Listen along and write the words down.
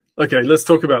Okay, let's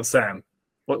talk about Sam.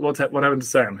 What happened to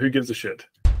Sam? Who gives a shit?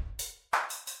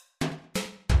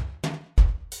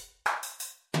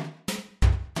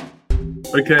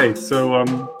 Okay, so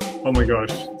oh my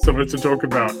gosh, so much to talk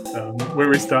about. Where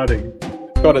are we starting?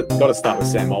 Got to start with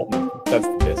Sam Altman. That's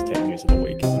the best tech news of the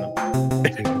week, isn't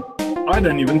it? I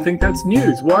don't even think that's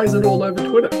news. Why is it all over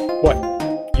Twitter?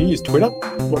 What? You use Twitter?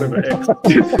 Whatever. X.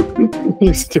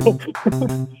 You still?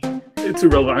 It's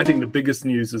irrelevant. I think the biggest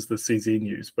news is the CZ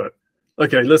news. But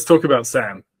okay, let's talk about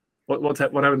Sam. What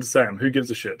happened to Sam? Who gives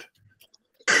a shit?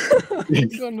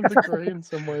 He's gone to the grey in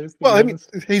some ways. Well, I mean,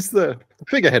 he's the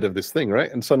figurehead of this thing, right?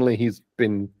 And suddenly he's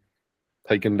been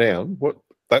taken down. What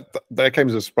that came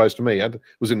as a surprise to me.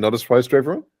 Was it not a surprise to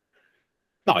everyone?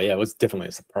 Oh yeah, it was definitely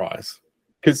a surprise.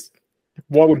 Because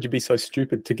why would you be so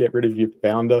stupid to get rid of your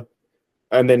founder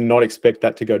and then not expect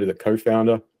that to go to the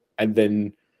co-founder and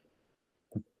then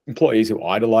employees who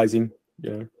idolize him? You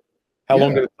know, how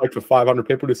long did it take for 500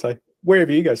 people to say,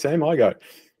 "Wherever you go, Sam, I go"?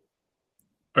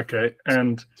 Okay,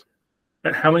 and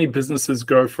how many businesses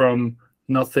go from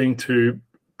nothing to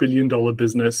billion-dollar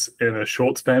business in a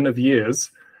short span of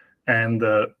years, and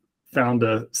the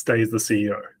founder stays the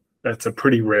CEO? That's a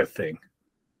pretty rare thing.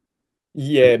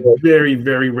 Yeah, very,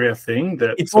 very rare thing.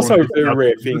 That it's also a very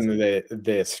rare thing that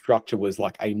their structure was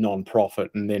like a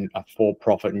non-profit and then a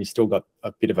for-profit, and you still got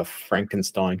a bit of a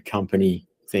Frankenstein company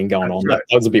thing going on. Right.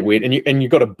 That was a bit weird, and you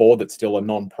got a board that's still a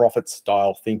non-profit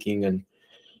style thinking, and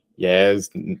yeah, it's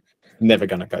never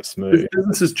going to go smooth.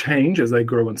 Businesses change as they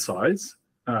grow in size,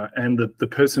 and the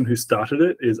person who started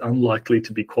it is unlikely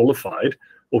to be qualified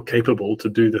or capable to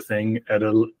do the thing at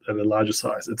a larger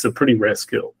size. It's a pretty rare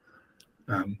skill.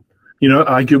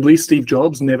 Arguably, Steve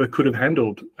Jobs never could have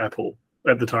handled Apple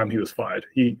at the time he was fired.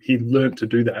 He learned to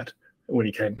do that when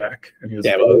he came back, and he was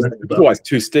always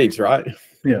two Steves, right?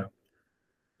 Yeah.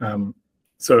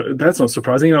 So that's not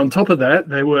surprising. And on top of that,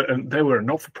 they were a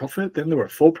not-for-profit, then they were a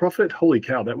for-profit. Holy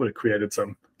cow, that would have created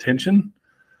some tension.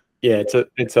 Yeah,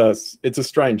 it's a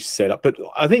strange setup, but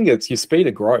I think it's your speed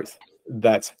of growth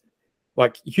that's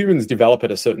like humans develop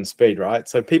at a certain speed, right?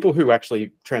 So people who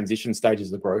actually transition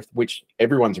stages of growth, which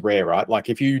everyone's rare, right? Like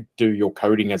if you do your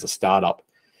coding as a startup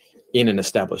in an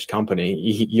established company,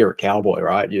 you're a cowboy,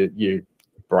 right? You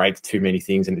break too many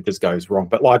things and it just goes wrong.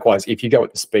 But likewise, if you go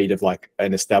at the speed of like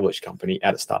an established company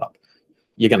at a startup,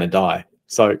 you're going to die.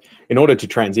 So in order to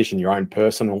transition your own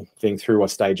personal thing through a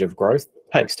stage of growth,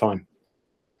 takes time.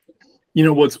 You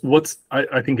know, what's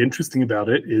I think interesting about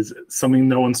it is something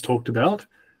no one's talked about.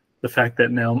 The fact that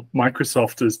now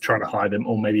Microsoft is trying to hire them,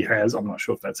 or maybe has. I'm not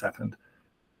sure if that's happened.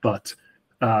 But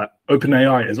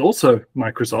OpenAI is also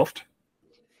Microsoft.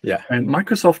 Yeah. And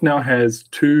Microsoft now has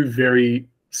two very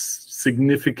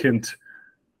significant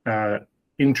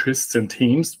interests and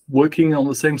teams working on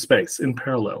the same space in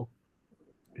parallel.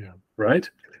 Yeah. Right?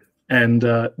 And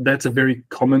that's a very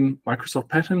common Microsoft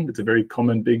pattern. It's a very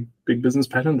common big business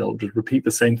pattern. They'll just repeat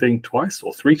the same thing twice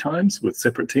or three times with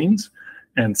separate teams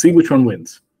and see which one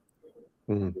wins.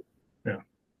 Mm-hmm.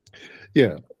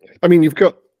 Yeah. I mean,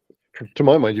 to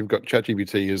my mind, you've got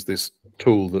ChatGPT as this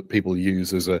tool that people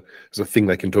use as a thing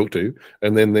they can talk to,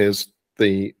 and then there's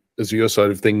the Azure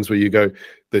side of things where you go,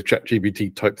 the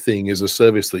ChatGPT type thing is a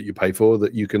service that you pay for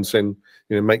that you can send,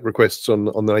 make requests on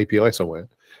the API somewhere,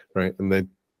 right? And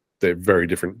they're very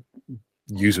different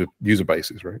user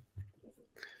bases, right?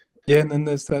 Yeah, and then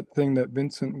there's that thing that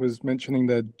Vincent was mentioning,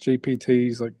 that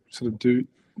GPTs, like sort of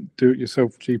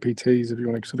do-it-yourself GPTs, if you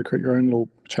want to sort of create your own little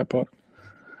chatbot.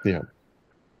 Yeah.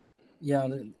 Yeah,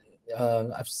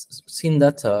 I've seen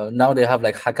that now they have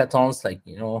like hackathons, like,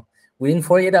 within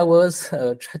 48 hours,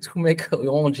 try to make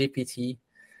your own GPT.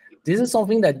 This is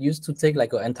something that used to take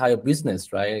like an entire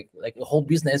business, right? Like the whole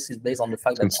business is based on the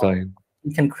fact that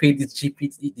you can create this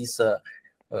GPT, this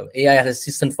AI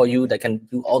assistant for you that can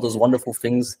do all those wonderful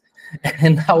things.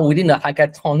 And now within a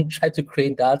hackathon, try to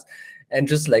create that and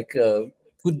just like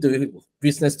put the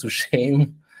business to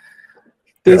shame.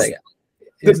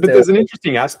 But there's an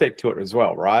interesting aspect to it as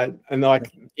well, right? And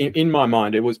like in my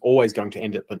mind, it was always going to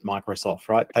end up at Microsoft,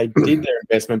 right? They did their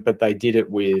investment, but they did it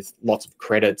with lots of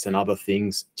credits and other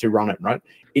things to run it, right?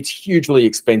 It's hugely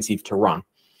expensive to run,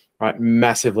 right?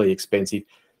 Massively expensive.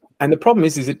 And the problem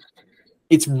is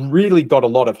it's really got a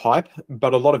lot of hype,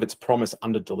 but a lot of its promise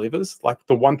under-delivers. Like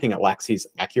the one thing it lacks is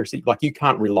accuracy. Like you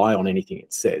can't rely on anything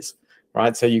it says,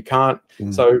 right? So you can't.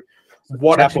 So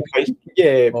what application?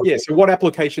 So what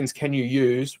applications can you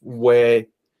use where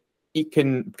it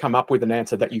can come up with an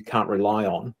answer that you can't rely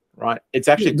on, right? It's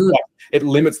actually it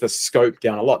limits the scope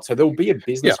down a lot. So there will be a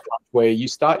business crunch where you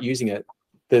start using it.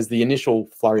 There's the initial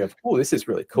flurry of, oh, this is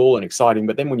really cool and exciting,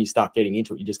 but then when you start getting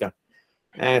into it, you just go,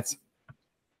 it's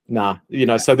Nah,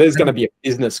 so there's going to be a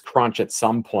business crunch at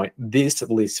some point. This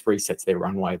list resets their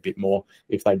runway a bit more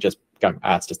if they just go,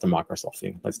 it's just a Microsoft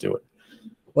thing. Let's do it.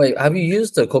 Wait, have you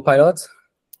used the Copilot?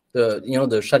 The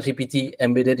ChatGPT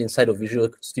embedded inside of Visual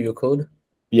Studio Code?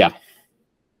 Yeah.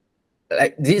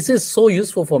 Like, this is so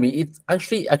useful for me. It's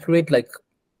actually accurate like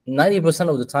 90%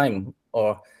 of the time,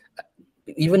 or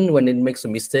even when it makes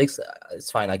mistakes,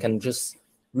 it's fine. I can just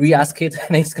re-ask it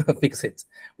and it's gonna fix it,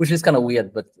 which is kind of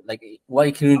weird. But like,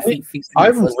 why can you fix it? I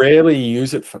rarely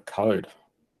use it for code.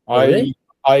 Oh, really?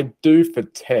 I do for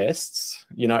tests,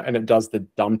 and it does the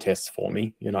dumb tests for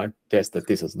me. Test that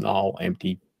this is null,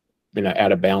 empty,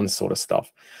 out of bounds sort of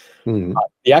stuff.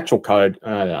 The actual code,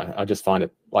 I just find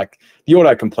it like the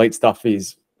autocomplete stuff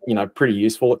is, pretty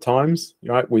useful at times,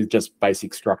 right? With just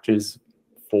basic structures,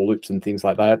 for loops and things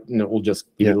like that. And it will just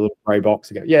give you a little gray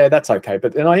box and go, yeah, that's okay.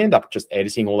 But then I end up just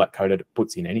editing all that code it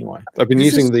puts in anyway. I've been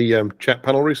using the chat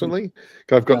panel recently.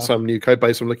 I've got some new code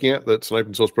base I'm looking at that's an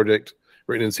open source project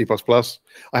written in C++.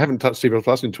 I haven't touched C++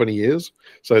 in 20 years.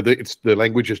 So the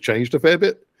language has changed a fair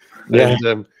bit. Yeah.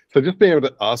 And, so just being able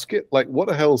to ask it, like, what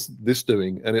the hell's this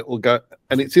doing? And it will go,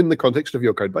 and it's in the context of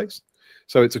your code base.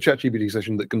 So it's a ChatGPT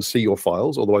session that can see your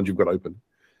files or the ones you've got open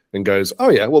and goes, oh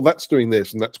yeah, well, that's doing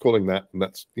this and that's calling that. And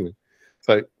that's,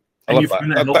 so I love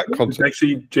that concept. It's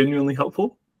actually genuinely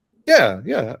helpful. Yeah,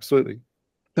 absolutely.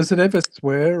 Does it ever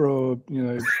swear or,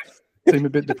 seem a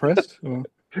bit depressed? Or?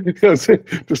 Does it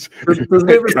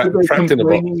ever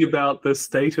complaining about the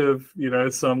state of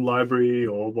some library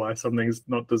or why something's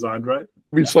not designed right?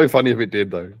 It'd be so funny if it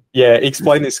did, though. Yeah,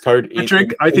 explain this code.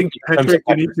 Patrick, I think Patrick,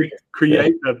 you need to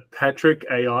create a Patrick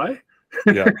AI.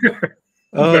 Yeah.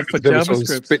 For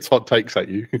JavaScript, spits hot takes at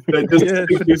you. That just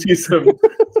gives you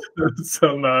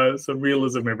some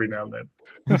realism every now and then.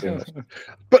 Yeah.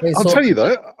 But I'll tell you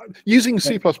though, using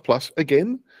C++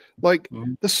 again, like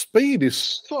the speed is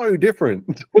so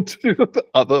different to the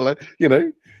other,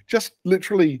 just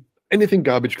literally anything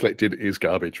garbage collected is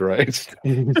garbage, right?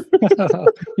 You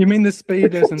mean the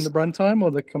speed as in the runtime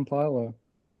or the compiler?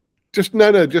 Just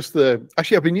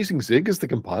actually I've been using Zig as the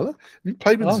compiler. Have you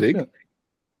played with Zig? Shit.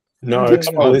 No, it's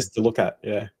on my list to look at.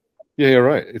 Yeah, you're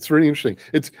right. It's really interesting.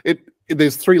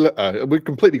 There's three. We've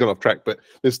completely gone off track, but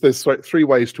there's three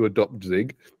ways to adopt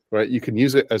Zig. Right, you can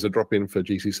use it as a drop-in for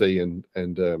GCC and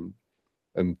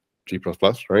G++.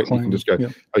 Right, you can just go.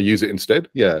 I use it instead.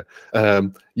 Yeah,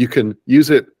 you can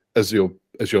use it as your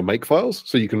make-files,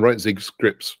 so you can write Zig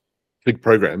scripts, Zig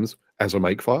programs as a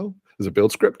make-file, as a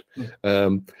build script.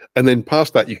 And then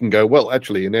past that, you can go, well,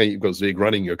 actually, now you've got Zig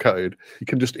running your code, you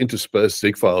can just intersperse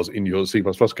Zig files in your C++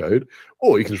 code,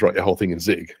 or you can just write your whole thing in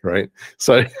Zig, right?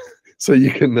 So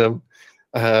you can,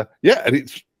 and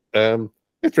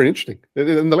it's very interesting.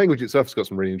 And the language itself has got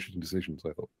some really interesting decisions, I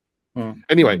thought.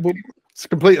 Anyway, it's a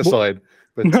complete aside.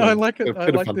 But, no, I like it. I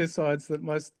like their sides.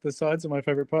 The sides are my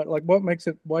favorite part. Like, what makes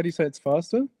it? Why do you say it's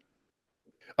faster?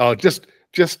 Oh, just.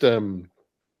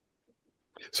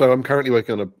 So I'm currently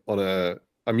working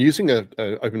I'm using an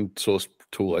open source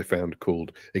tool I found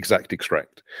called Exact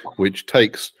Extract, which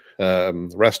takes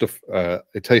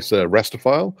it takes a raster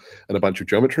file and a bunch of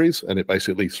geometries, and it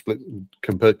basically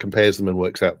compares them and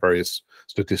works out various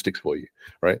statistics for you,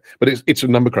 right? But it's a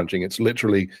number crunching. It's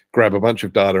literally grab a bunch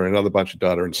of data and another bunch of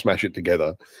data and smash it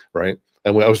together, right?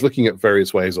 And when I was looking at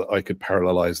various ways that I could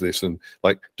parallelize this and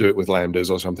like do it with lambdas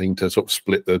or something to sort of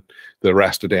split the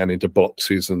raster down into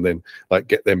boxes and then like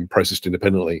get them processed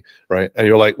independently, right? And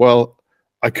you're like, well,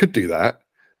 I could do that,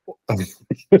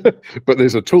 but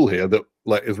there's a tool here that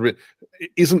like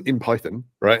isn't in Python,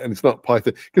 right? And it's not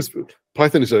Python because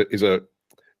Python is a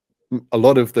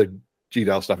lot of the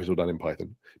GDAL stuff is all done in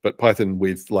Python, but Python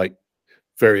with like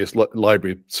various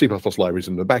C++ libraries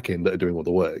in the back end that are doing all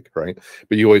the work, right?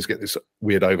 But you always get this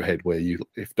weird overhead where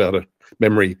if data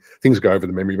memory, things go over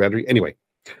the memory boundary. Anyway,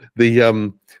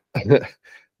 the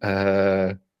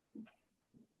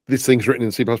this thing's written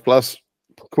in C++,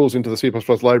 calls into the C++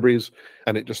 libraries,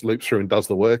 and it just loops through and does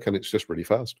the work, and it's just really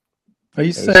fast. Are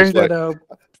you saying that our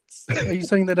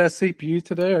CPU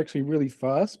today are actually really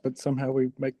fast, but somehow we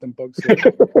make them bug slow?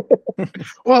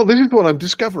 Well, this is what I'm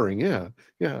discovering. Yeah.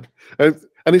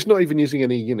 And it's not even using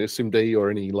any, SIMD or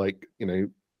any like,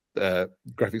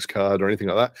 graphics card or anything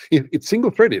like that. It's single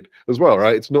threaded as well,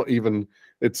 right? It's not even.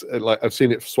 It's like I've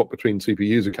seen it swap between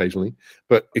CPUs occasionally,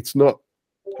 but it's not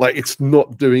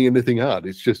doing anything hard.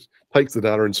 It's just takes the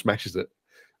data and smashes it.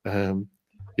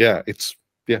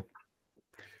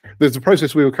 There's a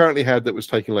process we currently had that was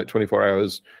taking like 24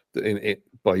 hours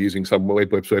by using some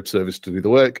web service to do the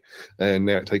work, and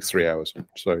now it takes 3 hours.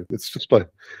 So it's just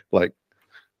like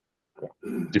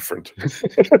different.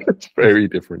 It's very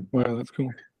different. Wow, that's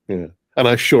cool. Yeah, And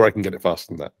I'm sure I can get it faster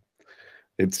than that.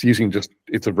 It's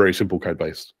it's a very simple code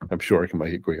base. I'm sure I can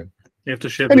make it quicker. You have to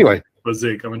share. Anyway, for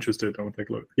Zig, I'm interested. I want to take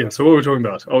a look. Yeah. So what were we talking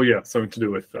about? Oh yeah, something to do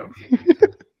with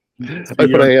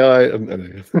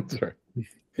OpenAI. Sorry.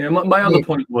 Yeah. My other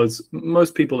point was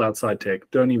most people outside tech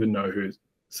don't even know who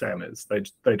Sam is.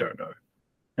 They don't know,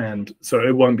 and so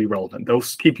it won't be relevant. They'll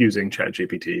keep using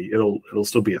ChatGPT. It'll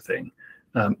still be a thing.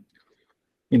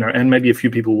 And maybe a few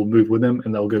people will move with them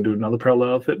and they'll go do another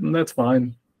parallel outfit, and that's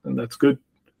fine. And that's good.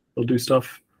 They'll do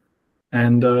stuff.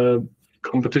 And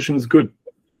competition is good.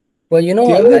 Well, I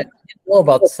didn't know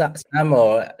about Sam,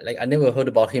 or like I never heard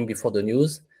about him before the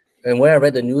news. And when I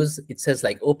read the news, it says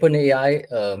like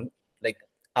OpenAI like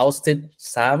ousted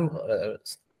Sam.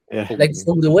 Like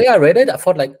from the way I read it, I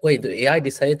thought like, wait, the AI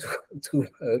decided to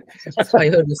fire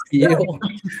the CEO.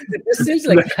 It seems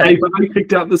like I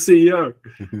picked out the CEO.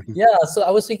 Yeah, so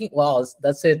I was thinking, wow,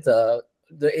 that's it. The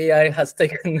AI has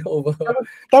taken over.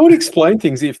 That would explain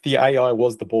things if the AI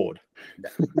was the board.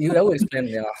 That would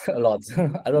explain a lot.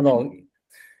 I don't know.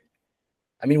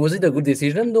 I mean, was it a good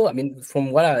decision though? I mean,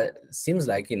 from what it seems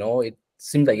like, it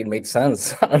seemed like it made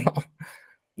sense. I don't know.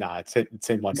 Nah, it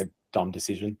seemed like a dumb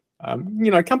decision.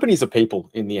 Companies are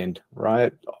people in the end,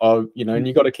 right? And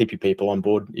you got to keep your people on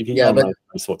board. If you don't make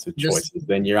those sorts of choices,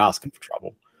 then you're asking for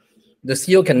trouble. The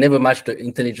CEO can never match the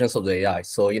intelligence of the AI,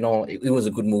 so it was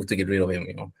a good move to get rid of him,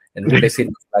 and replace it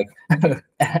with like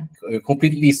a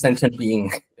completely sentient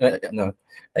being.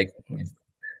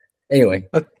 Anyway.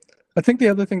 I think the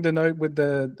other thing to note with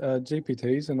the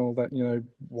GPTs and all that,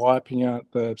 wiping out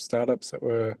the startups that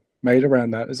were made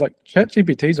around that is like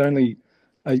ChatGPT is only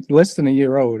less than a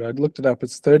year old. I looked it up.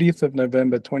 It's 30th of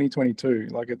November 2022.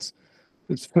 Like it's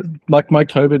like my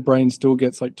COVID brain still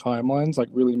gets like timelines like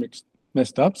really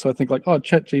messed up. So I think like,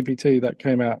 ChatGPT that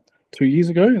came out 2 years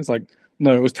ago. It's like,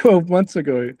 no, it was 12 months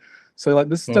ago. So like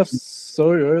this stuff's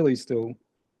so early still.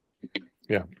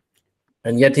 Yeah.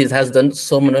 And yet it has done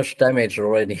so much damage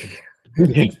already.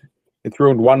 It's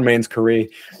ruined one man's career.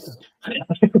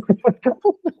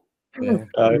 Yeah.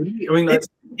 I mean,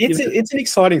 it's an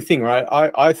exciting thing, right?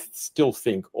 I still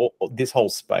think this whole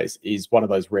space is one of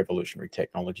those revolutionary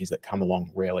technologies that come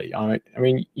along rarely. I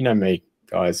mean, me,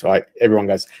 guys. Everyone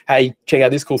goes, "Hey, check out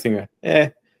this cool thing."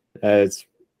 It's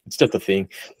just a thing.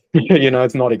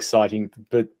 It's not exciting,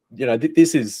 but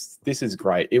this is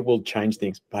great. It will change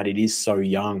things, but it is so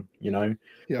young.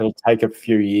 It'll take a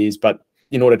few years, but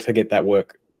in order to get that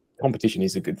work, competition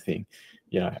is a good thing.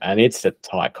 And it's a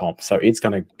tight comp, so it's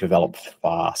going to develop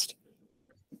fast.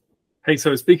 Hey,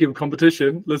 so speaking of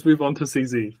competition, let's move on to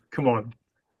CZ. Come on.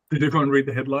 Did everyone read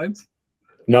the headlines?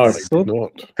 No,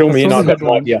 not. Fill me in on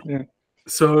that. Yeah.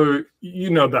 So you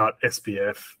know about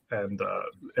SBF and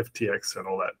FTX and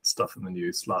all that stuff in the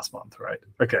news last month, right?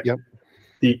 Okay. Yep.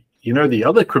 The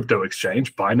other crypto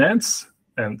exchange, Binance,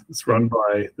 and it's run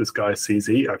by this guy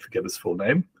CZ, I forget his full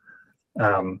name,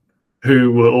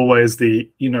 who were always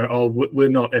we're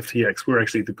not FTX, we're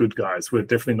actually the good guys, we're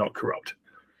definitely not corrupt.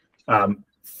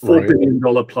 $4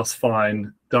 billion plus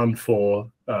fine done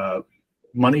for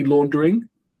money laundering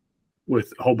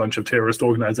with a whole bunch of terrorist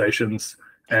organizations,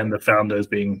 and the founders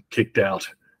being kicked out,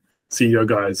 CEO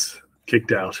guys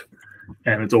kicked out,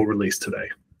 and it's all released today.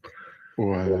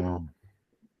 Wow.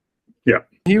 Yeah.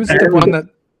 He was the one that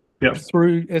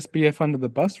threw SBF under the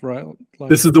bus, right? Like,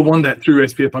 this is the one that threw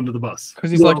SBF under the bus.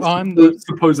 Because he's like, I'm the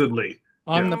supposedly.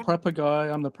 I'm the proper guy.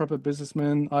 I'm the proper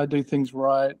businessman. I do things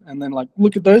right. And then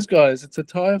look at those guys. It's a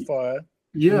tire fire.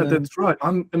 Yeah, that's right.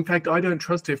 In fact, I don't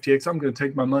trust FTX. I'm going to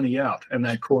take my money out. And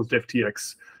that caused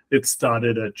FTX. It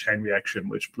started a chain reaction,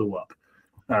 which blew up.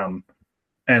 And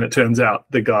it turns out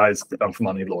the guy's done for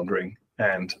money laundering,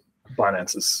 and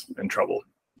Binance is in trouble.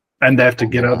 And they have to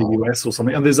get out of the US or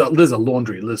something. And there's a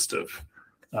laundry list of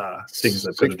things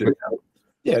they've got to do now.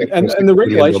 Yeah, and the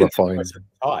regulations are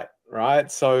tight,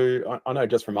 right? So I know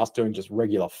just from us doing just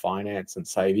regular finance and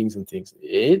savings and things,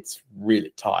 it's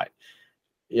really tight.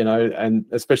 And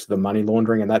especially the money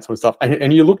laundering and that sort of stuff.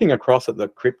 And you're looking across at the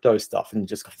crypto stuff and you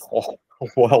just go,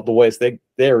 well, the West,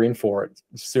 they're in for it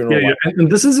sooner or later.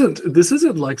 And this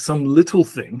isn't like some little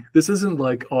thing. This isn't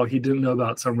like, he didn't know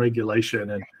about some regulation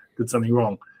and did something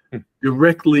wrong.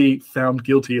 Directly found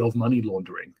guilty of money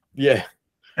laundering. Yeah.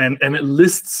 And it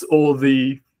lists all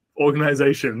the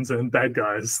organizations and bad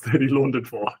guys that he laundered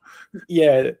for.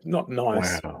 Yeah, not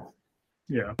nice. Wow.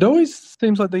 Yeah. It always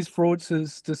seems like these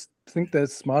fraudsters just think they're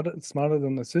smarter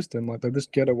than the system. Like they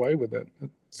just get away with it. It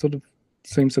sort of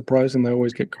seems surprising they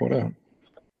always get caught out.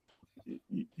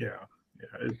 Yeah.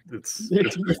 It's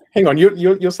hang on.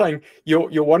 You're saying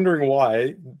you're wondering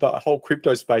why the whole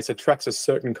crypto space attracts a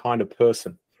certain kind of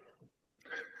person.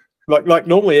 Like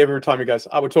normally every time he goes,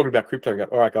 we're talking about crypto, I go,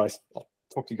 all right, guys, I'll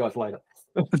talk to you guys later.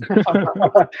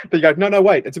 But you go, no,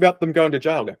 wait, it's about them going to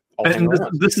jail. I go, And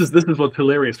this is what's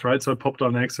hilarious, right? So I popped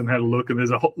on X and had a look, and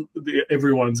there's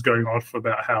everyone's going off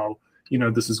about how, you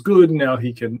know, this is good. Now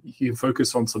he can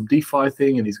focus on some DeFi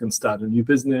thing, and he's going to start a new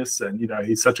business, and you know,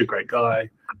 he's such a great guy.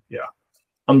 Yeah,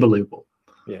 unbelievable.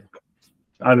 Yeah,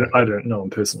 I don't know him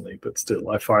personally, but still,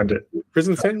 I find it.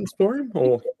 Prison sentence for him,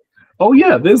 or oh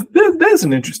yeah, there's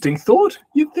an interesting thought.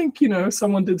 You'd think, you know,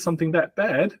 someone did something that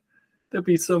bad, there'd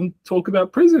be some talk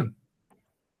about prison.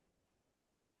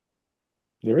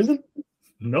 there isn't.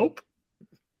 Nope,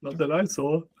 not that I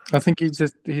saw. I think he's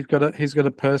got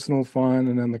a personal fine,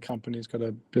 and then the company's got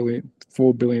a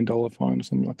 $4 billion fine or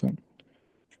something like that.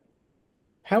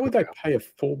 How would they pay a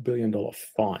 $4 billion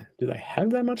fine? Do they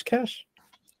have that much cash,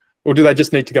 or do they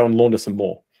just need to go and launder some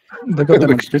more? They got that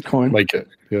much Bitcoin. Make it.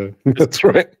 Yeah, that's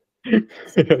right.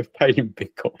 Pay him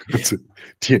Bitcoin.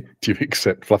 Do you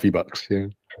accept fluffy bucks? Yeah.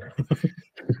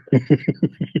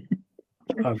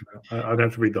 I'd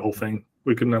have to read the whole thing.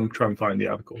 We can try and find the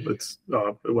article. It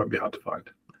won't be hard to find.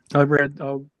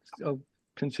 I'll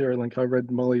share a link. I read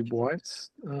Molly White's.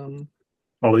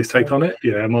 Molly's take on it?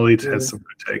 Yeah, Molly has some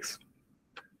good takes.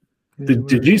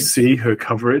 Did you see her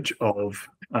coverage of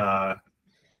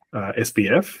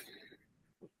SBF?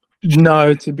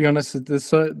 No, to be honest,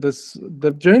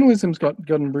 the journalism's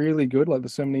gotten really good. Like,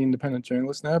 there's so many independent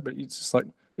journalists now, but it's just like,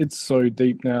 it's so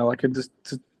deep now. Like,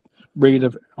 to read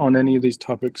on any of these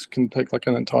topics can take like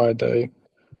an entire day.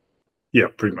 Yeah,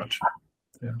 pretty much.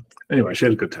 Yeah. Anyway, she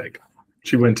had a good take.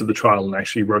 She went to the trial and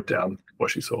actually wrote down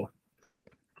what she saw.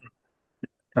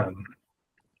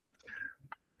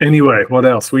 Anyway, what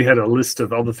else? We had a list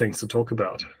of other things to talk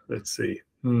about. Let's see.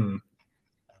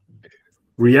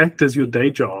 React as your day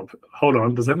job. Hold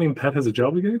on. Does that mean Pat has a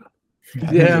job again?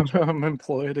 Yeah, I'm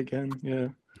employed again. Yeah.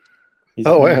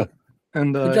 Oh wow.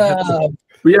 And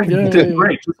React yeah.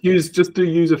 great. Just do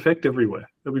use effect everywhere.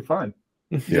 It'll be fine.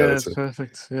 Yeah, it's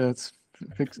perfect. Yeah, it's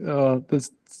fixed.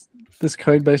 This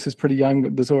code base is pretty young,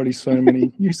 but there's already so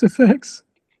many use effects.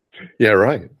 Yeah,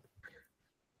 right.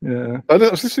 Yeah. I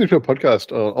was listening to a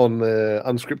podcast on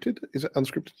Unscripted. Is it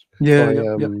Unscripted? Yeah. By,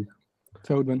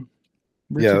 Feldman.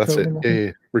 That's Feldman, it.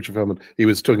 Yeah, Richard Feldman. He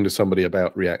was talking to somebody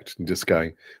about React and just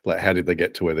going, like, how did they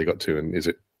get to where they got to, and is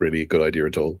it really a good idea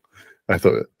at all? I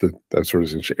thought that was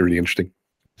really interesting.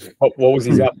 What was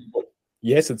his output?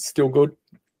 Yes, it's still good.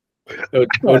 Or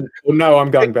no,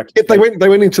 I'm going back. They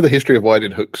went into the history of why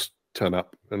did hooks turn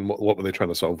up and what were they trying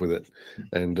to solve with it,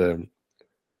 and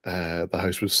the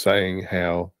host was saying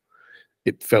how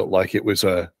it felt like it was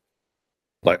a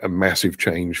massive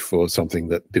change for something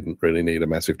that didn't really need a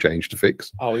massive change to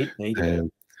fix. Oh, it needed.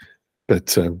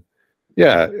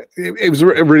 It was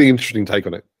a really interesting take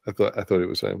on it. I thought it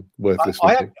was worth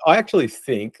listening to. I actually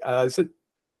think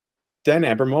Dan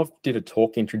Abramov did a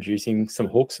talk introducing some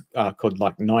hooks called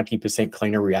like 90%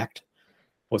 cleaner React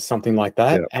or something like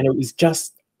that. Yeah. And it was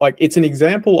just like, it's an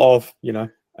example of, you know,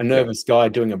 a nervous guy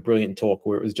doing a brilliant talk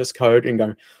where it was just code and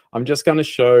going, I'm just going to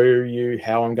show you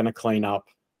how I'm going to clean up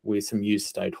with some use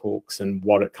state hooks and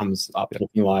what it comes up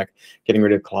looking like, getting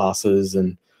rid of classes.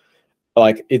 And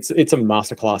like, it's a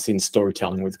masterclass in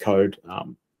storytelling with code.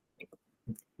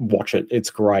 Watch it.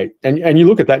 It's great. And you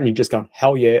look at that and you just go,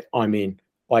 hell yeah, I'm in.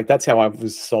 Like, that's how I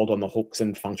was sold on the hooks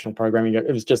and functional programming.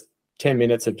 It was just 10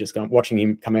 minutes of just watching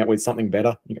him come out with something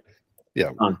better.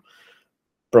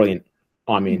 Brilliant.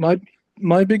 I'm in.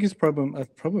 My biggest problem,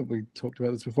 I've probably talked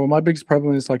about this before, my biggest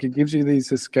problem is like, it gives you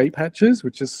these escape hatches,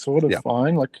 which is sort of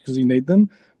fine, like, because you need them,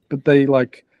 but they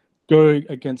like go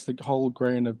against the whole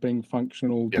grain of being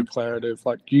functional, declarative,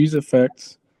 like use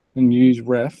effects and use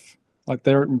ref. Like,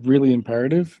 they're really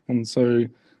imperative, and so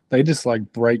they just like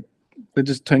they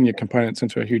just turn your components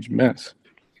into a huge mess.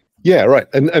 Yeah, right.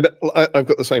 And I've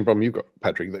got the same problem you've got,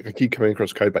 Patrick. That I keep coming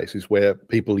across code bases where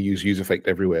people use use effect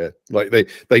everywhere. Like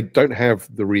they don't have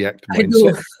the React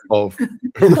mindset of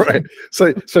right.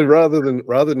 So rather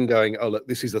than going, oh look,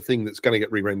 this is a thing that's going to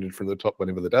get re-rendered from the top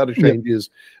whenever the data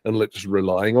changes, and just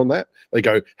relying on that, they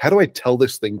go, how do I tell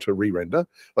this thing to re-render?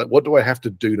 Like, what do I have to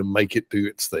do to make it do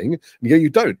its thing? And you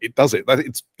don't. It does it.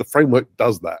 It's the framework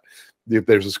does that.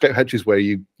 There's escape hatches where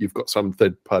you've got some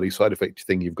third-party side effect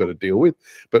thing you've got to deal with,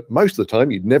 but most of the time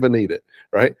you'd never need it,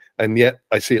 right? And yet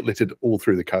I see it littered all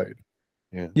through the code.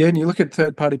 Yeah, and you look at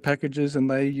third-party packages and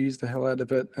they use the hell out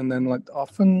of it, and then like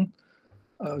often,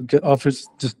 Office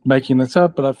just making this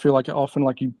up, but I feel like often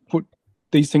like you put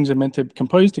these things are meant to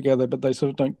compose together, but they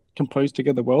sort of don't compose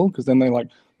together well, because then they like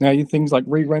now you things like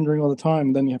re-rendering all the time,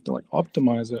 and then you have to like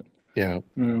optimize it. Yeah.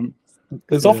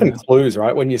 There's often clues,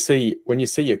 right? When you see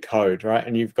your code, right,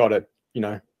 and you've got it, you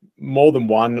know, more than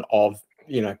one of,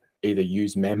 either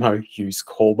use memo, use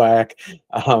callback,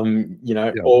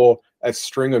 or a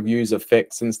string of use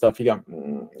effects and stuff, you go,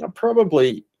 I'm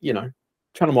probably,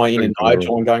 trying to my in and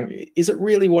Nigel and going, is it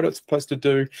really what it's supposed to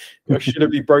do? Should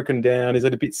it be broken down? Is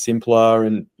it a bit simpler?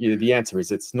 And the answer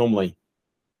is it's normally,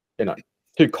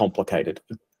 too complicated.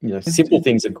 Simple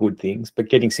things are good things, but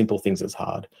getting simple things is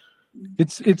hard.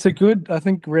 It's a good, I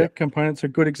think React components are a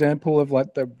good example of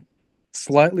like the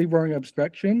slightly wrong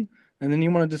abstraction, and then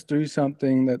you want to just do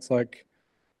something that's like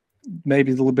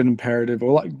maybe a little bit imperative,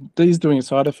 or like these doing a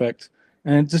side effect,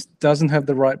 and it just doesn't have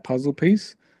the right puzzle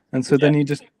piece, and so then it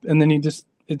just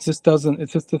doesn't,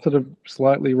 it's just a sort of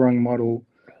slightly wrong model,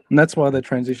 and that's why they're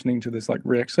transitioning to this like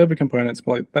React server components,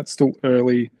 but like, that's still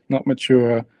early, not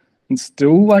mature, and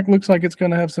still like looks like it's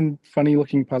going to have some funny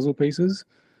looking puzzle pieces,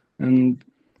 and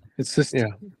it's just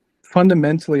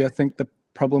fundamentally, I think the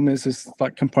problem is this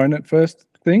like component first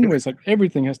thing where it's like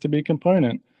everything has to be a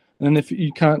component, and if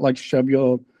you can't like shove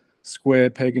your square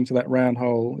peg into that round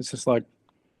hole, it's just like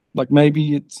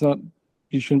maybe it's not,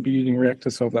 you shouldn't be using React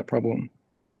to solve that problem.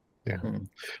 Yeah,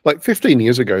 like 15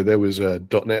 years ago, there was a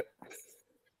 .NET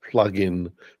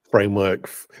plugin framework.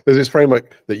 There's this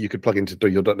framework that you could plug in to do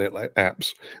your .NET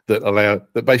apps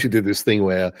that basically did this thing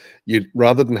where you,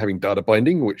 rather than having data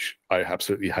binding, which I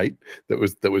absolutely hate, that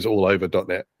was all over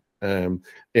 .NET.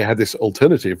 It had this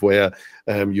alternative where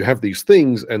you have these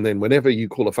things, and then whenever you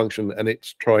call a function and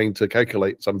it's trying to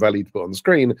calculate some value to put on the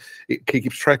screen, it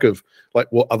keeps track of like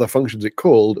what other functions it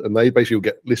called, and they basically will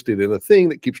get listed in a thing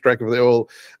that keeps track of it all.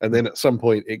 And then at some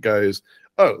point it goes,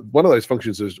 oh, one of those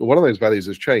functions is, or one of those values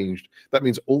has changed. That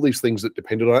means all these things that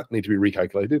depended on it need to be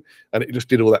recalculated, and it just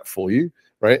did all that for you,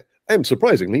 right? And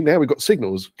surprisingly, now we've got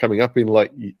signals coming up in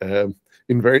like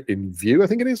in Vue, I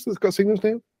think it is. That's got signals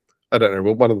now. I don't know.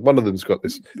 Well, one of them's got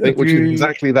this thing, which is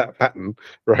exactly that pattern,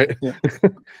 right? Yeah.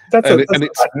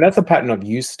 That's a pattern of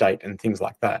use state and things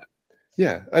like that.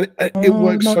 Yeah, and it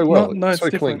works so well. No, it's so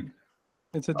different. clean.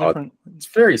 It's a different. It's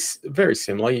very, very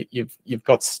similar. You've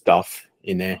got stuff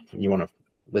in there, and you want to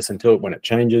listen to it when it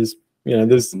changes.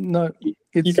 There's you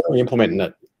can implement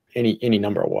it any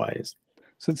number of ways.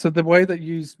 So the way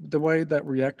that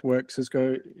React works is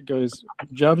goes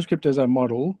JavaScript as a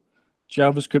model.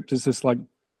 JavaScript is this like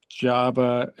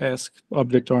Java-esque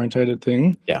object-oriented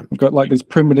thing. Yeah. We've got like these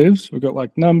primitives. We've got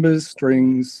like numbers,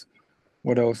 strings,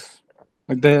 what else?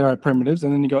 Like there are primitives,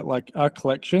 and then you got like our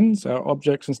collections, our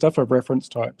objects and stuff are reference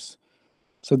types.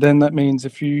 So then that means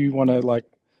if you want to like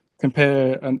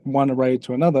compare one array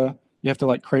to another, you have to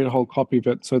like create a whole copy of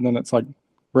it. So then it's like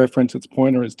reference, its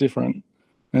pointer is different.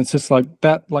 And it's just like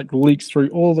that like leaks through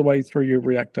all the way through your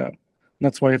React app. And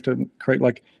that's why you have to create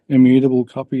like immutable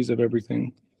copies of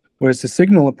everything. Whereas the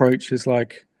signal approach is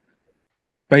like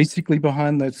basically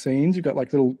behind those scenes, you've got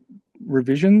like little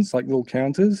revisions, like little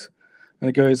counters. And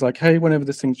it goes like, hey, whenever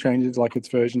this thing changes, like its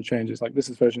version changes, like this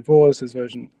is version 4, this is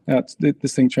version,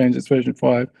 this thing changes, it's version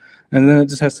 5. And then it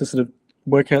just has to sort of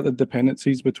work out the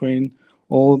dependencies between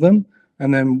all of them,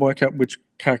 and then work out which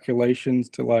calculations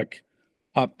to like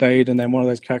update. And then one of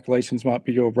those calculations might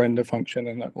be your render function,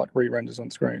 and that like re-renders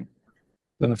on screen.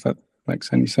 I don't know if that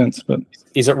makes any sense, but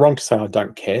is it wrong to say I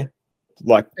don't care?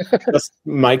 Like, just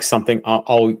make something,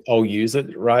 I'll use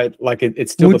it, right? Like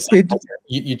it's still the same.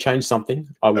 You change something,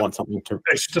 I want something to.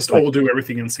 They should just all do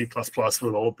everything in C++.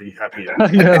 We'll all be happy.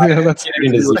 yeah, that's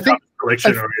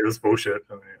collection or this bullshit.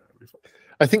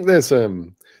 I think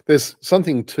there's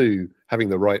something to having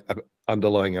the right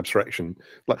underlying abstraction,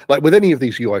 like with any of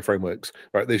these UI frameworks,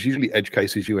 right? There's usually edge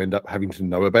cases you end up having to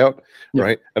know about,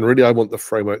 right? And really, I want the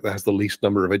framework that has the least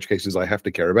number of edge cases I have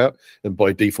to care about, and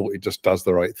by default, it just does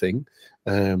the right thing.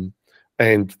 And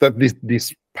that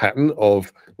this pattern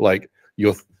of like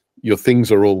your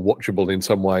things are all watchable in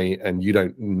some way, and you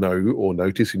don't know or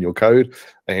notice in your code,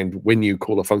 and when you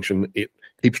call a function, it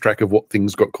keeps track of what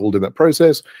things got called in that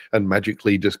process, and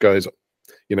magically just goes,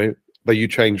 but you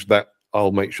change that,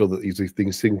 I'll make sure that these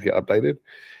things get updated.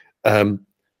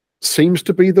 Seems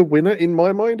to be the winner in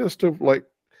my mind as to like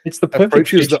it's the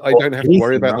approaches that I don't have to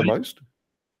worry about the most.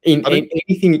 In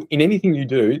anything you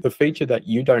do, the feature that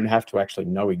you don't have to actually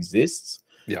know exists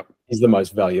is the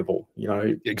most valuable.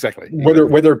 Exactly.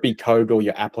 Whether it be code or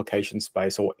your application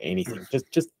space or anything,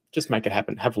 just make it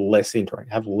happen. Have less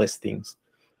interaction. Have less things.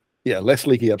 Yeah, less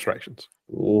leaky abstractions.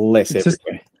 Less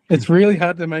everywhere. It's really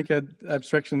hard to make an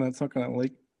abstraction that's not going to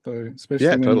leak. Though,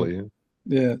 especially totally.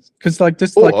 Because like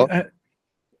just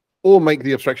or make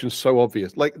the abstraction so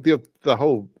obvious. Like the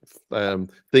whole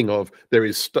thing of there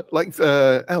is like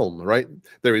Elm, right?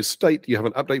 There is state, you have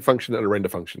an update function and a render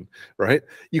function, right?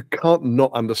 You can't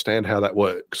not understand how that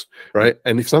works, right?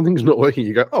 And if something's not working,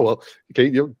 you go, oh well, okay,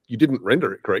 you didn't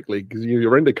render it correctly because your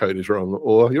render code is wrong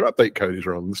or your update code is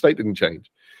wrong. The state didn't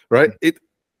change, right? It's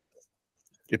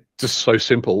just so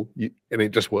simple, and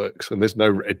it just works, and there's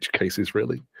no edge cases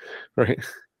really, right?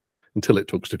 Until it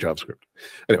talks to JavaScript.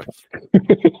 Anyway.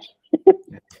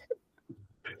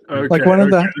 Okay, Like one of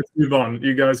the- let's move on.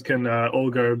 You guys can all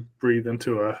go breathe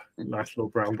into a nice little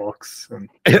brown box. And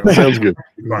Sounds good.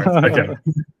 okay.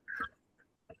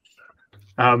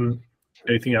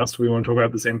 Anything else we want to talk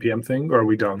about this NPM thing, or are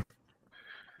we done?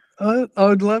 I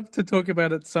would love to talk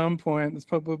about at some point. It's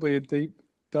probably a deep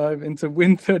dive into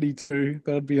Win32.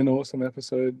 That'd be an awesome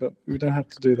episode, but we don't have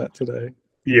to do that today.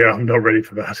 Yeah, I'm not ready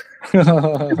for that.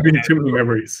 It's been too many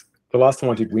memories. The last time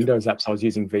I did Windows apps, I was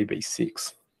using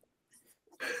VB6.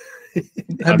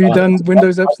 Have you done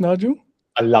Windows apps, Nigel?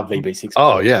 I love VB6.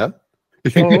 Oh yeah.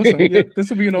 Oh, awesome. Yeah, this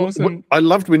will be an awesome. I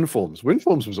loved WinForms.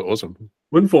 WinForms was awesome.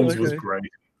 WinForms was Okay. great.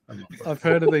 I've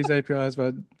heard of these APIs,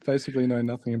 but basically know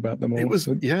nothing about them all. It was,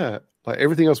 yeah, like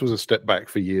everything else was a step back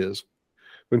for years.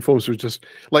 WinForms was just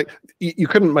like you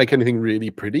couldn't make anything really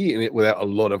pretty in it without a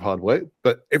lot of hard work,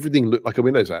 but everything looked like a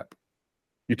Windows app.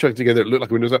 You chuck it together, it looked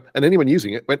like a Windows app, and anyone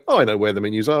using it went, "Oh, I know where the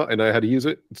menus are. I know how to use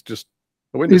it. It's just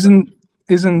a Windows."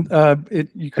 Isn't it?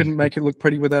 You couldn't make it look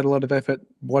pretty without a lot of effort.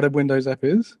 What a Windows app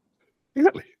is?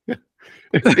 Exactly. Yeah.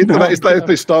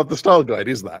 The style guide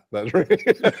is that. That's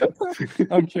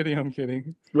right. I'm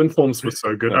kidding. WinForms was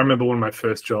so good. I remember one of my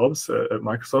first jobs at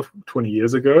Microsoft 20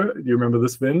 years ago. Do you remember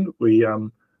this, Vin?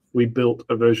 We built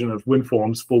a version of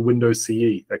WinForms for Windows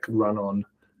CE that could run on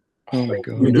Oh my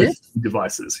god. Windows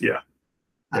devices. Yeah.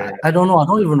 I don't know. I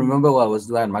don't even remember what I was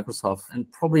doing at Microsoft, and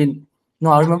probably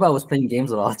no. I remember I was playing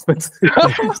games a lot. But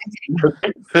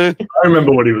I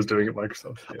remember what he was doing at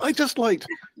Microsoft. Yeah. I just liked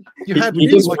you He, had he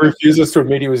just like refuses to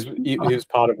admit he was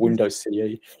part of Windows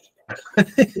CE.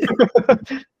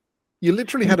 you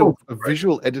literally had a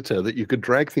visual editor that you could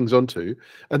drag things onto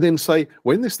and then say,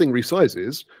 when this thing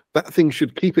resizes, that thing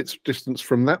should keep its distance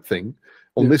from that thing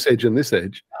on this edge and this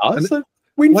edge. And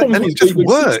it just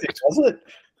worked. Was it?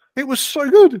 It was so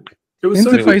good. It was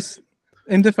so good.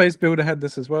 Interface Builder had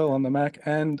this as well on the Mac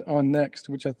and on Next,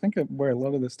 which I think are where a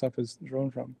lot of this stuff is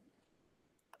drawn from.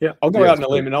 Yeah, I'll go Yeah, out on a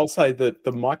it's limb and I'll say that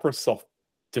the Microsoft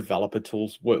developer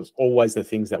tools was always the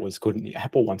things that was good, and the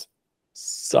Apple ones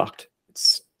sucked.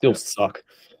 Still suck.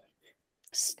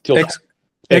 Still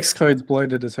Xcode's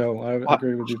bloated as hell. I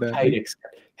agree with you there. hate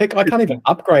Xcode. Heck, I can't even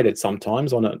upgrade it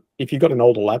sometimes on it. If you've got an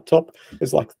older laptop,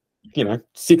 it's like,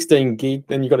 16 gig,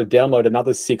 then you've got to download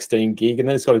another 16 gig, and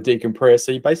then it's got to decompress.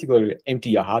 So you basically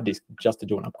empty your hard disk just to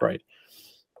do an upgrade.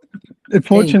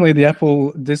 Fortunately, the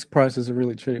Apple disk prices are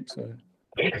really cheap. So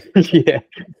Yeah.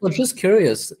 I'm just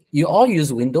curious. You all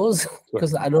use Windows?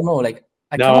 Because I don't know. Like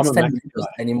I No, cannot I'm a stand Mac Windows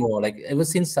anymore. Like ever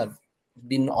since I've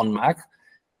been on Mac,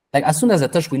 like as soon as I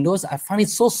touch Windows, I find it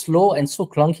so slow and so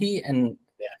clunky, and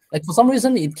like for some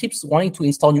reason it keeps wanting to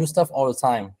install new stuff all the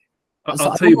time. So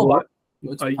I'll I tell you don't know what.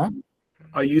 Huh?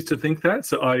 I used to think that.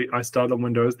 So I started on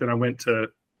Windows, then I went to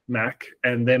Mac,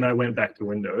 and then I went back to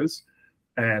Windows.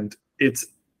 And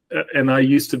and I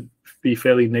used to be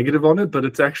fairly negative on it, but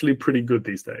it's actually pretty good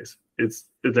these days. It's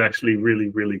actually really,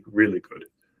 really, really good.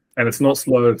 And it's not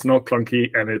slow, it's not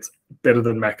clunky, and it's better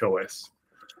than Mac OS.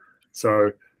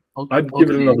 So I'd give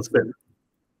it another spin.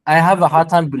 I have a hard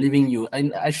time believing you.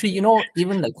 And actually,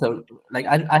 even like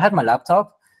I had my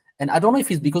laptop, and I don't know if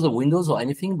it's because of Windows or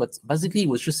anything, but basically it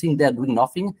was just sitting there doing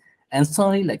nothing, and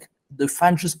suddenly like the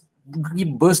fan just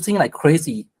keep bursting like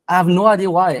crazy. I have no idea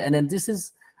why. And then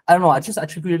I don't know, I just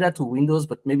attributed that to Windows,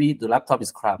 but maybe the laptop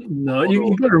is crap. No,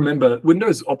 you've got to remember,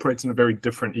 Windows operates in a very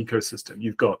different ecosystem.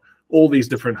 You've got all these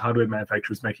different hardware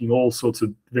manufacturers making all sorts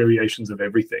of variations of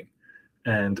everything.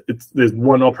 And there's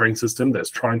one operating system that's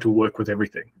trying to work with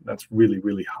everything. That's really,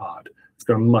 really hard. It's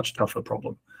got a much tougher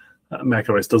problem. Mac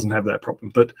OS doesn't have that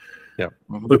problem. But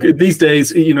look, these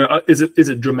days, is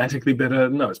it dramatically better?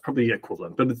 No, it's probably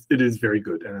equivalent, but it is very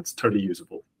good and it's totally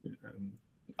usable.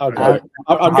 I'd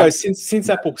go since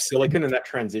Apple Silicon and that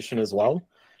transition as well,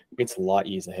 it's light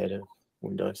years ahead of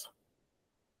Windows.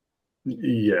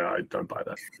 Yeah, I don't buy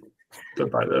that.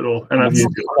 Don't buy that at all. And I've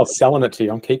used it. I'm not selling it to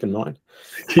you. I'm keeping mine.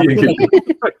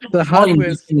 the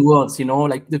hardware. In words,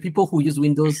 like the people who use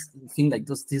Windows think like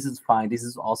this is fine, this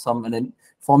is awesome, and then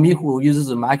for me who uses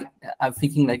a Mac, I'm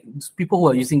thinking like people who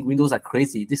are using Windows are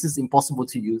crazy. This is impossible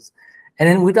to use, and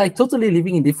then we're like totally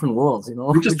living in different worlds.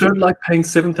 We just don't like paying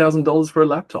 $7,000 for a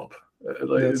laptop.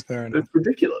 Like, That's fair enough. it's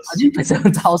ridiculous. I didn't pay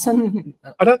 7,000.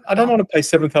 I don't want to pay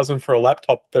 7,000 for a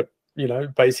laptop that, you know,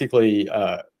 basically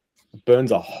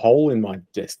burns a hole in my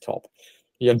desktop.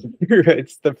 Yeah,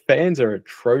 it's the fans are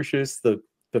atrocious. The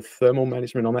thermal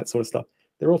management on that sort of stuff,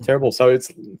 they're all terrible. So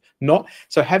it's not,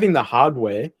 so having the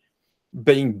hardware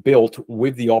being built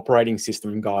with the operating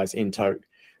system guys in tow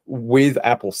with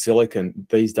Apple Silicon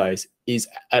these days is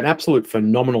an absolute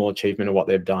phenomenal achievement of what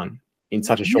they've done in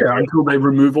such a short Yeah, time. until they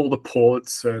remove all the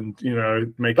ports and, you know,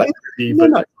 make it pretty.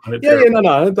 No.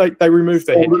 They removed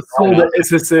the all the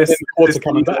SSD, the ports are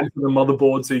coming back. onto the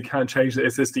motherboard, so you can't change the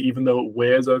SSD even though it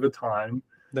wears over time.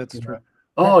 That's true.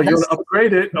 Oh, you That's- want to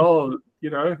upgrade it? Oh, you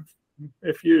know,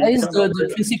 if you That is can't the upgrade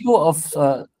it. principle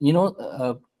of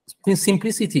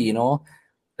simplicity. You know,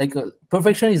 like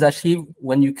perfection is actually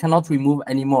when you cannot remove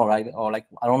anymore, right? Or like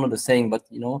I don't know the saying, but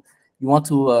you know, you want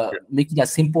to make it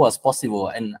as simple as possible.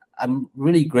 And I'm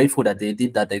really grateful that they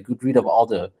did that. They got rid of all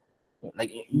the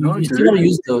like No, you still dude. want to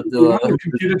use You want the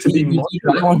computer to be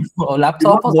modular. on a You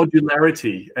laptop. want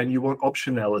modularity and you want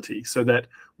optionality, so that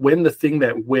when the thing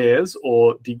that wears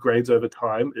or degrades over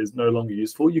time is no longer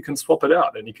useful, you can swap it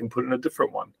out and you can put in a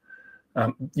different one.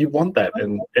 You want that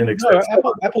in No,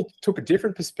 Apple took a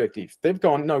different perspective. They've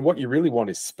gone, no, what you really want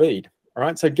is speed. All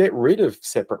right, so get rid of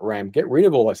separate RAM, get rid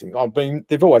of all those things.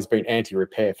 They've always been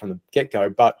anti-repair from the get-go,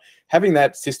 but having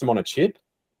that system on a chip,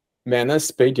 man, there's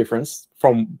speed difference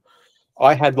from.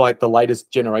 I had like the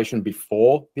latest generation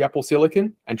before the Apple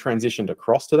Silicon and transitioned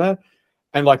across to that,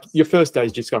 and like your first day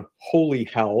is just going, holy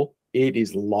hell, it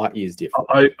is light years different.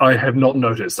 I have not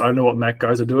noticed. I know what Mac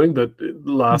guys are doing, but the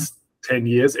last 10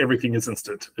 years, everything is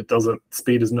instant. It doesn't.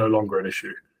 Speed is no longer an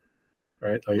issue,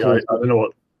 right? Like, I don't know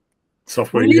what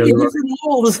software you Really guys are different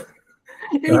models.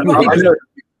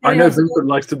 I know Vincent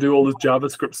likes to do all this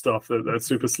JavaScript stuff that's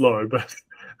super slow, but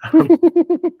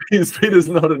speed is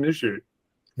not an issue.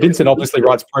 Vincent obviously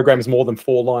writes programs more than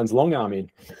 4 lines long, I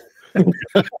mean. You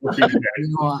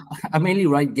know, I mainly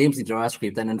write games in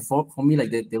JavaScript, and then for me,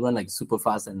 like they run like super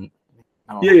fast, and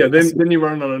I don't know. Yeah. Then you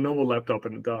run on a normal laptop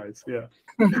and it dies. Yeah.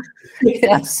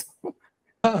 Yes,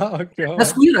 Oh, God.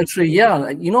 that's weird actually. Yeah,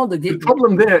 like, you know the The game.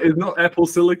 problem there is not Apple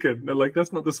Silicon. They're like,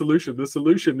 that's not the solution. The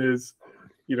solution is,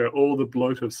 you know, all the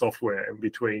bloat of software in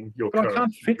between your But code. I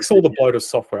can't fix all the bloat of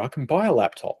software. I can buy a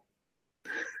laptop.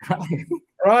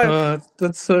 Right?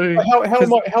 That's so. how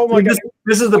am I going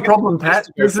This is the problem, Pat.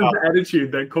 Just This is go the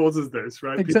attitude that causes this,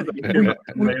 right? Exactly. People don't give up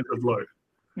layers of bloat.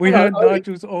 We No, heard no,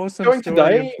 Nigel's awesome going story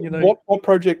today? of, you know, What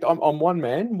project? I'm one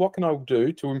man. What can I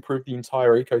do to improve the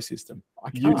entire ecosystem? I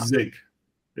can't. Use Zig.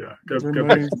 Yeah. Go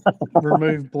back.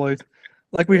 remove bloat.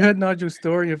 Like we heard Nigel's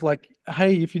story of like,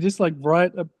 hey, if you just like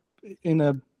write in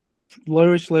a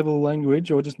lowish level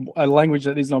language or just a language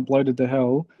that is not bloated to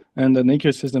hell and an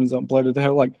ecosystem is not bloated to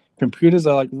hell, like computers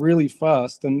are like really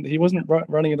fast, and he wasn't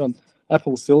running it on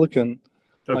Apple Silicon.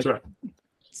 That's Like, right.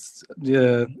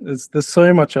 Yeah, there's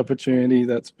so much opportunity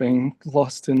that's being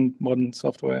lost in modern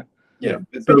software. Yeah.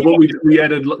 So what we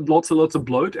added lots and lots of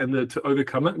bloat, and to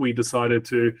overcome it, we decided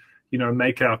to, you know,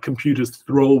 make our computers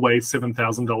throw away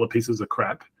 $7,000 pieces of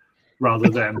crap rather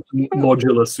than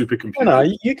modular supercomputers. No,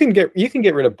 you can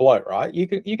get rid of bloat, right? You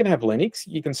can have Linux.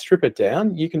 You can strip it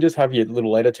down. You can just have your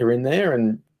little editor in there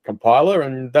and compiler,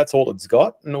 and that's all it's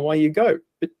got, and away you go.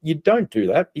 But you don't do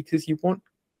that because you want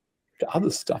the other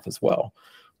stuff as well,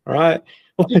 right?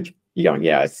 Like you're going,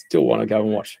 yeah, I still want to go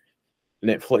and watch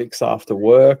Netflix after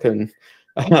work and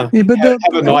Yeah, but have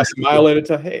a nice mail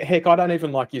editor. Heck, I don't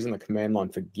even like using the command line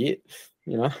for Git.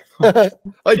 You know,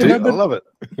 I do. know, I but- love it.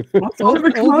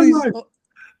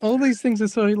 all these things are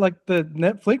so like the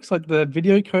Netflix, like the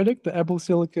video codec, the Apple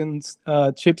Silicon's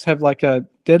chips have like a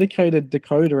dedicated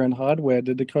decoder and hardware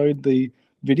to decode the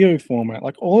video format.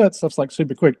 Like all that stuff's like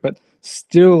super quick, but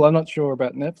still, I'm not sure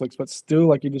about Netflix, but still,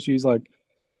 like you just use like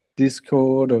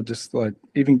Discord or just like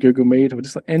even Google Meet or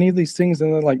just like any of these things,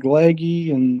 and they're like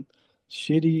laggy and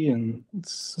shitty, and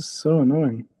it's just so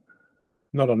annoying.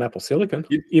 not on Apple Silicon.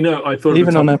 You know, I thought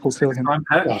Even of on the Apple Silicon. time,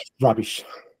 Pat, Oh, rubbish.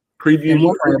 preview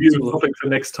Yeah, the topic for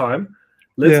next time.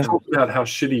 Let's Yeah. talk about how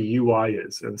shitty UI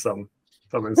is in some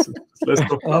instances. Let's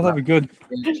talk Oh, about that'd be good.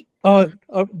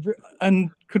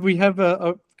 And could we have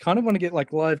a kind of want to get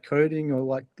like live coding or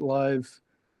like live,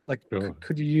 like Sure.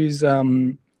 could you use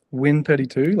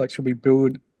Win32? Like, should we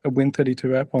build a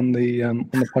Win32 app on the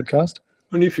podcast?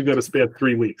 Only if you've got to spare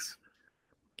 3 weeks.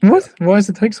 What? Why does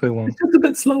it take so long? It's just a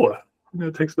bit slower. You know,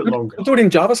 it takes a bit longer. We'll do it in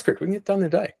JavaScript. We can get it done in a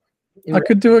day. I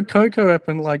could do a Cocoa app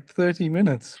in like 30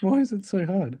 minutes. Why is it so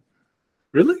hard?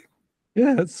 Really?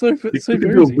 Yeah, it's so You could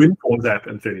super do a easy. WinForms app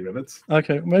in 30 minutes.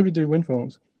 Okay, maybe do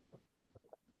WinForms.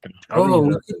 I don't Oh, we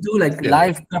know. could do like Yeah.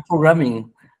 live pair programming.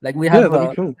 Like we Yeah, have that'd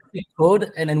be cool.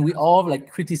 code, and then we all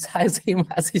like criticize him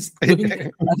as he's doing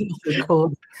the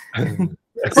code.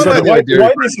 So By the the way, idea-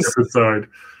 why this is Episode.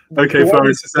 Okay, the way folks,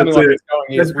 this is sounding that's like it. it's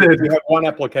going is That's we it. have one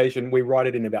application, we write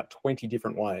it in about 20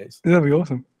 different ways, That'd be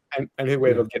awesome. and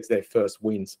whoever gets there first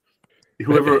wins.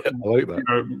 Whoever I like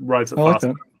that. writes it I like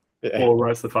fastest that. Yeah, or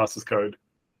writes the fastest code,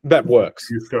 that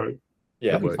works. use code.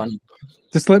 Yeah. That'd be funny.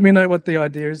 Just let me know what the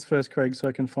idea is first, Craig, so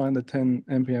I can find the 10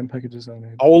 npm packages I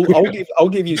need. I'll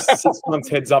give you 6 months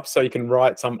heads up so you can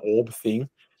write some orb thing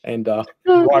and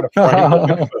write a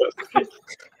framework first.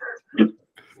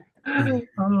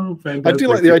 Oh, fantastic. I do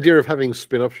like the idea of having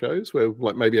spin-off shows where,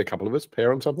 like, maybe a couple of us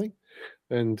pair on something,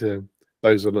 and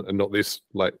those are not this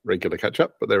like regular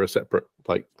catch-up, but they're a separate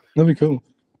like. That'd be cool.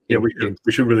 Yeah, we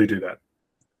should really do that.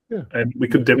 Yeah. And we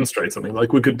could demonstrate something.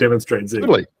 Like we could demonstrate Z.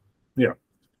 Totally. That'd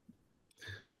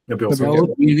be That'd awesome. be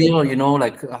So reveal, you know,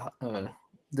 like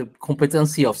the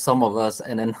competency of some of us,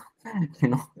 and then you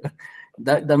know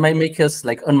that might make us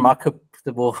like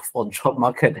unmarketable for job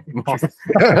market anymore.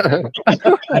 I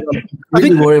don't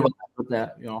really worry about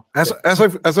that, you know. As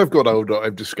I've got older,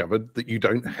 I've discovered that you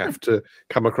don't have to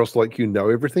come across like you know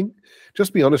everything.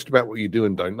 Just be honest about what you do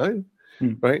and don't know,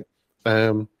 right?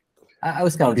 I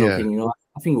was kind of Yeah. joking, you know.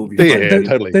 I think it will be Yeah, fun.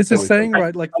 totally. There's a totally. saying,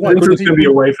 right? Like We're those just going to be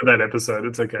people- away for that episode.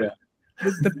 It's okay. Yeah.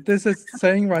 there's a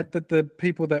saying, right, that the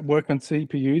people that work on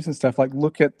CPUs and stuff like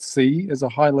look at C as a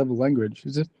high level language.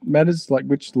 It just matters like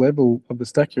which level of the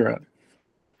stack you're at.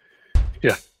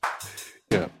 Yeah.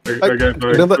 Okay,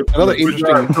 Another interesting.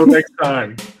 Until next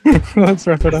time. Let's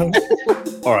wrap it up.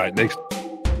 All right, next